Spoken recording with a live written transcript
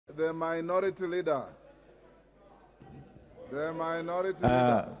The minority leader. The minority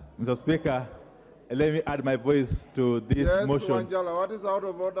leader. Mr. Speaker, let me add my voice to this motion. Yes, Wanjala, what is out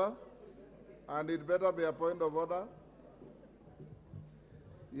of order? And it better be a point of order.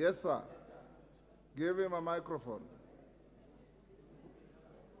 Yes, sir. Give him a microphone.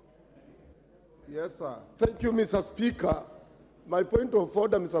 Yes, sir. Thank you, Mr. Speaker. My point of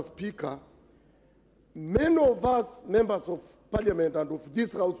order, Mr. Speaker, many of us, members of Parliament and of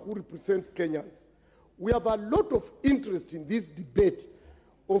this House who represents Kenyans, we have a lot of interest in this debate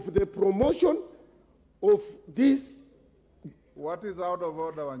of the promotion of this. What is out of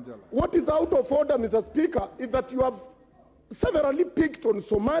order, Wanjala? What is out of order, Mr. Speaker, is that you have severally picked on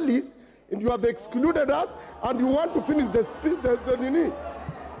Somalis and you have excluded us and you want to finish the nini.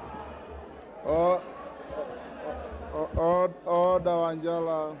 Order,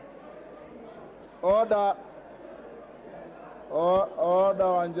 Wanjala. Order. Order,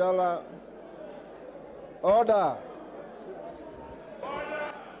 Wanjala. Order.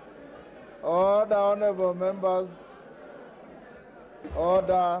 Order, honorable members.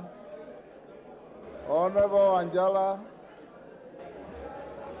 Order. Honorable Wanjala.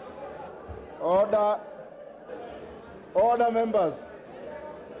 Order. Order, members.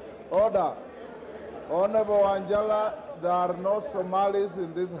 Order. Honorable Wanjala, there are no Somalis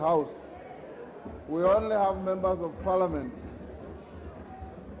in this house. We only have members of parliament.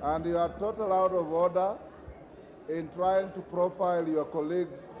 And you are totally out of order in trying to profile your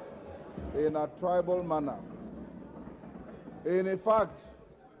colleagues in a tribal manner. In fact,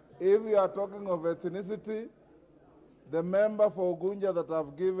 if you are talking of ethnicity, the member for Gunja that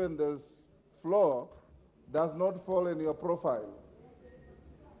I've given this floor does not fall in your profile.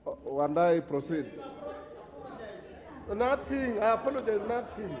 Wandai, proceed. Nothing, I apologize,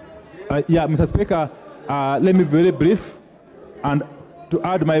 nothing. Yeah, Mr. Speaker, let me be very brief and to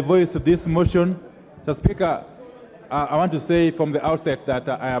add my voice to this motion. Mr. Speaker, I want to say from the outset that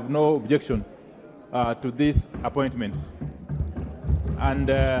I have no objection to this appointment. And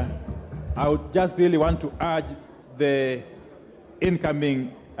I would just really want to urge the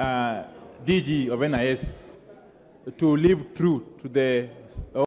incoming DG of NIS to live true to the